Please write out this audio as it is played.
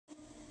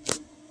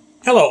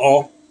Hello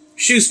all,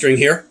 Shoestring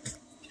here.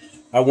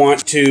 I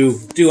want to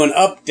do an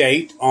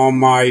update on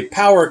my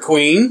Power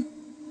Queen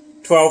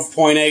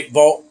 12.8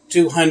 volt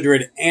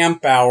 200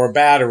 amp hour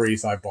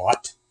batteries I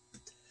bought.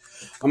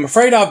 I'm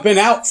afraid I've been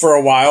out for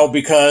a while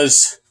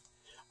because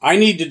I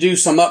need to do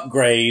some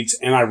upgrades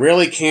and I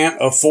really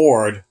can't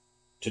afford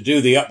to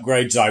do the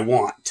upgrades I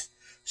want.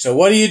 So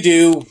what do you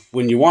do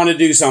when you want to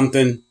do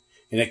something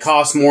and it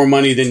costs more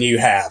money than you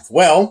have?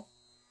 Well,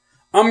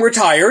 I'm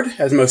retired,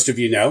 as most of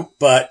you know,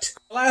 but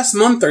the last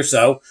month or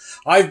so,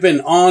 I've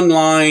been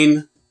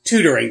online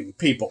tutoring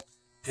people.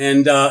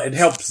 And it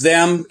helps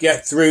them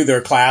get through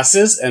their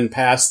classes and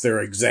pass their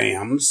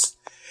exams.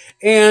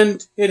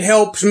 And it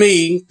helps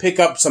me pick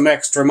up some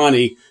extra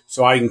money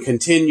so I can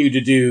continue to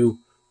do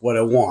what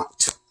I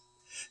want.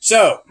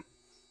 So,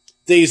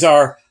 these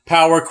are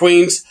Power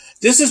Queens.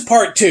 This is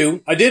part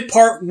 2. I did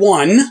part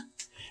 1,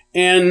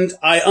 and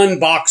I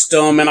unboxed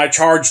them, and I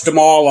charged them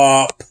all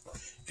up.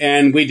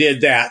 And we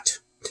did that.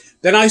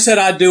 Then I said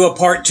I'd do a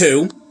part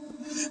 2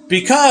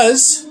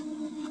 because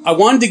I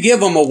wanted to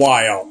give them a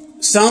while.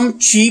 Some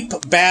cheap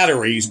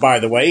batteries, by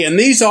the way, and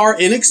these are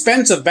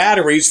inexpensive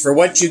batteries for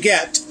what you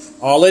get.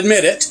 I'll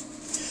admit it.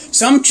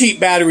 Some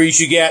cheap batteries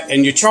you get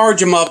and you charge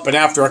them up and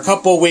after a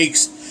couple of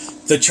weeks,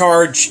 the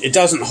charge, it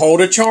doesn't hold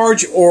a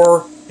charge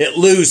or it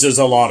loses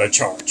a lot of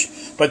charge.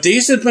 But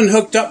these have been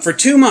hooked up for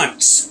 2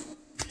 months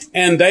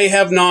and they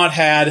have not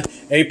had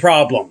a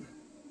problem.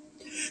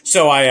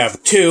 So I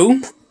have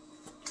 2,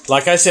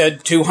 like I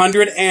said,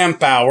 200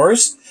 amp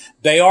hours.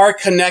 They are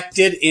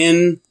connected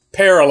in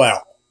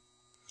parallel,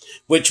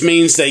 which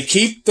means they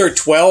keep their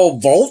 12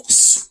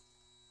 volts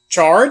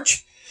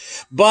charge,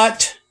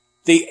 but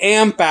the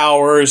amp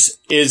hours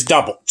is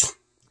doubled.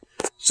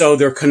 So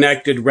they're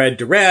connected red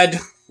to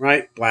red,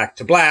 right? Black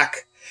to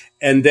black,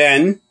 and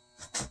then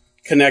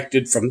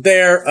connected from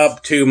there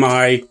up to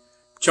my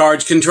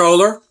charge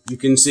controller. You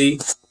can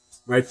see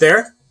right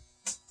there.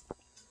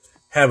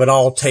 Have it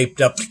all taped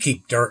up to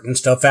keep dirt and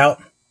stuff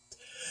out.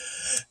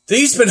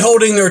 These have been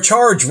holding their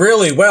charge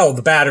really well,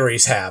 the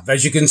batteries have.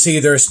 As you can see,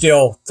 they're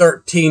still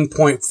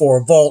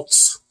 13.4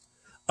 volts.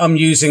 I'm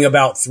using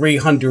about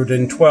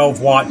 312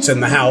 watts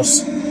in the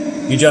house.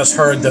 You just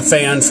heard the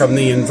fan from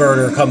the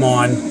inverter come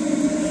on.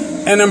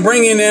 And I'm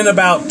bringing in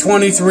about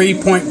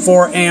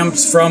 23.4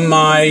 amps from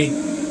my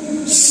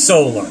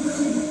solar.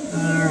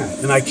 Alright,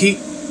 and I keep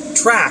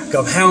track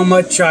of how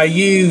much I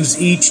use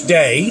each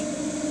day.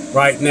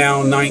 Right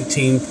now,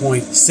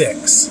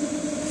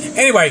 19.6.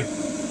 Anyway,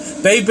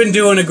 they've been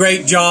doing a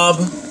great job.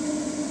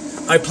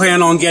 I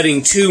plan on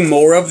getting 2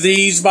 more of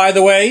these, by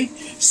the way.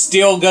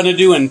 Still going to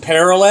do in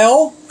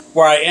parallel,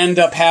 where I end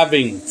up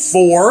having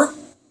 4,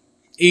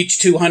 each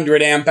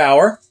 200 amp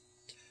hour,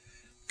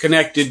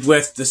 connected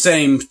with the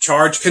same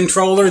charge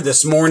controller.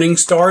 This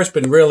Morningstar has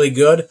been really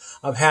good.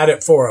 I've had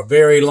it for a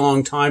very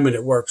long time, and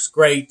it works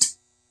great.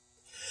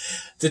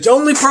 The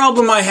only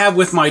problem I have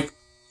with my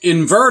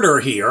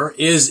inverter here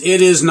is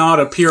it is not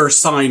a pure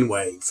sine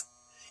wave.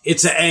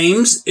 It's an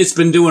Ames. It's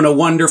been doing a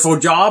wonderful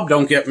job,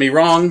 don't get me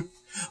wrong,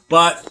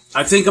 but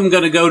I think I'm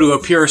going to go to a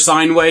pure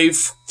sine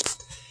wave.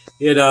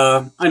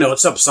 I know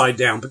it's upside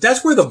down, but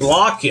that's where the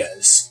block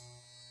is.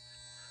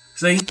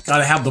 See, got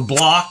to have the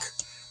block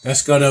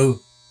that's going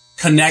to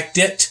connect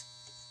it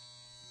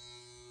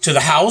to the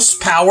house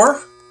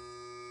power.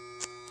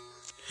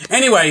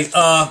 Anyway,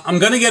 I'm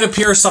going to get a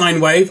pure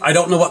sine wave. I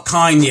don't know what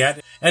kind yet.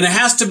 And it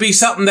has to be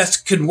something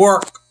that can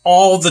work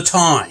all the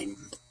time.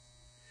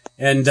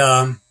 And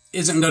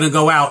isn't going to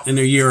go out in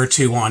a year or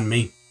 2 on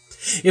me.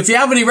 If you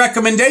have any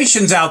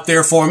recommendations out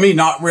there for me,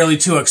 not really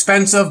too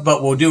expensive,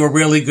 but will do a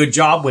really good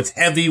job with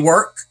heavy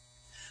work,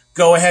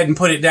 go ahead and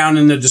put it down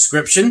in the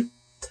description.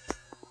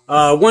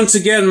 Once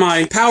again,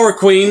 my Power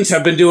Queens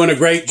have been doing a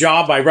great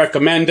job. I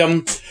recommend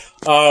them.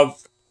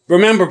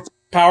 Remember,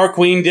 Power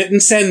Queen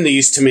didn't send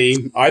these to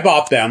me. I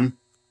bought them.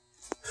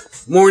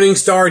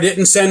 Morningstar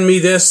didn't send me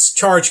this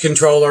charge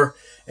controller,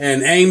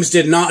 and Ames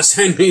did not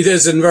send me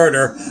this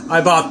inverter.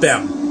 I bought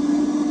them.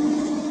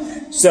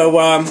 So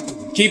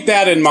keep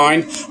that in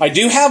mind. I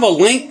do have a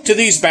link to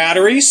these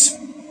batteries,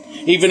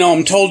 even though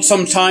I'm told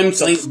sometimes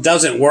the link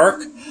doesn't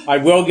work. I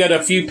will get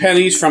a few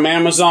pennies from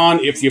Amazon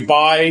if you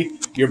buy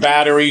your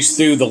batteries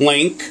through the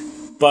link,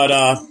 but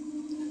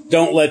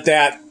don't let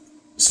that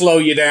slow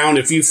you down.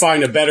 If you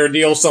find a better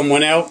deal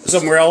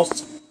somewhere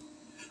else,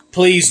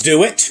 please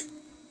do it.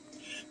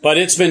 But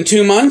it's been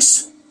 2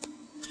 months.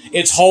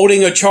 It's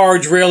holding a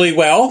charge really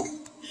well.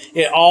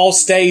 It all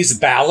stays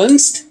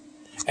balanced.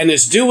 And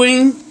it's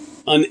doing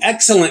an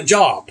excellent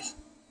job.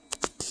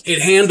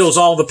 It handles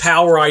all the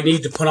power I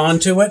need to put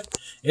onto it.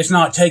 It's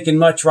not taking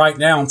much right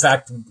now. In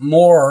fact,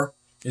 more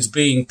is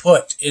being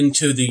put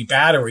into the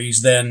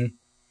batteries than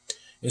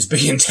is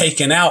being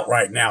taken out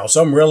right now.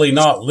 So I'm really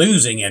not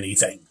losing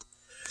anything.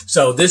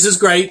 So this is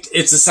great.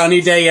 It's a sunny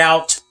day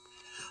out.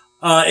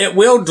 It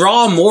will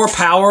draw more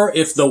power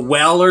if the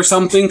well or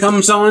something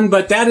comes on,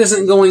 but that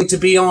isn't going to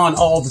be on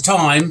all the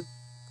time.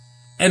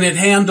 And it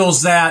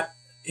handles that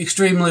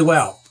extremely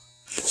well.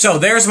 So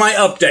there's my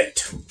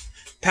update.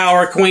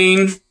 Power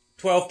Queen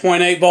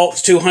 12.8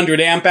 volts,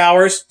 200 amp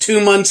hours. 2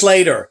 months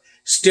later,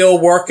 still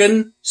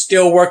working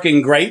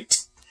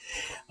great.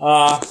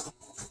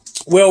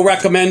 Will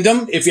recommend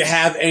them. If you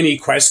have any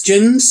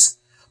questions,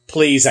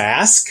 please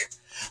ask.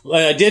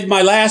 I did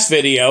my last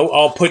video.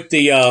 I'll put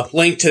the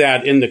link to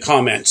that in the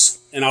comments.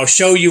 And I'll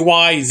show you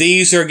why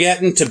these are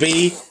getting to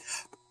be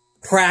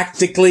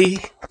practically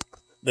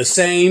the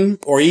same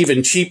or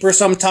even cheaper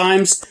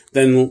sometimes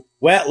than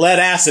lead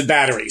acid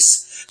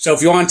batteries. So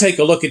if you want to take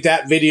a look at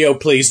that video,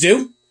 please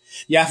do.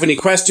 If you have any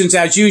questions,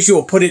 as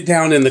usual, put it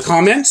down in the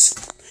comments.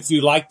 If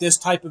you like this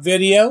type of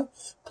video,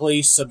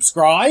 please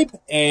subscribe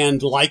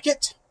and like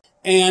it.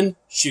 And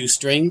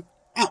shoestring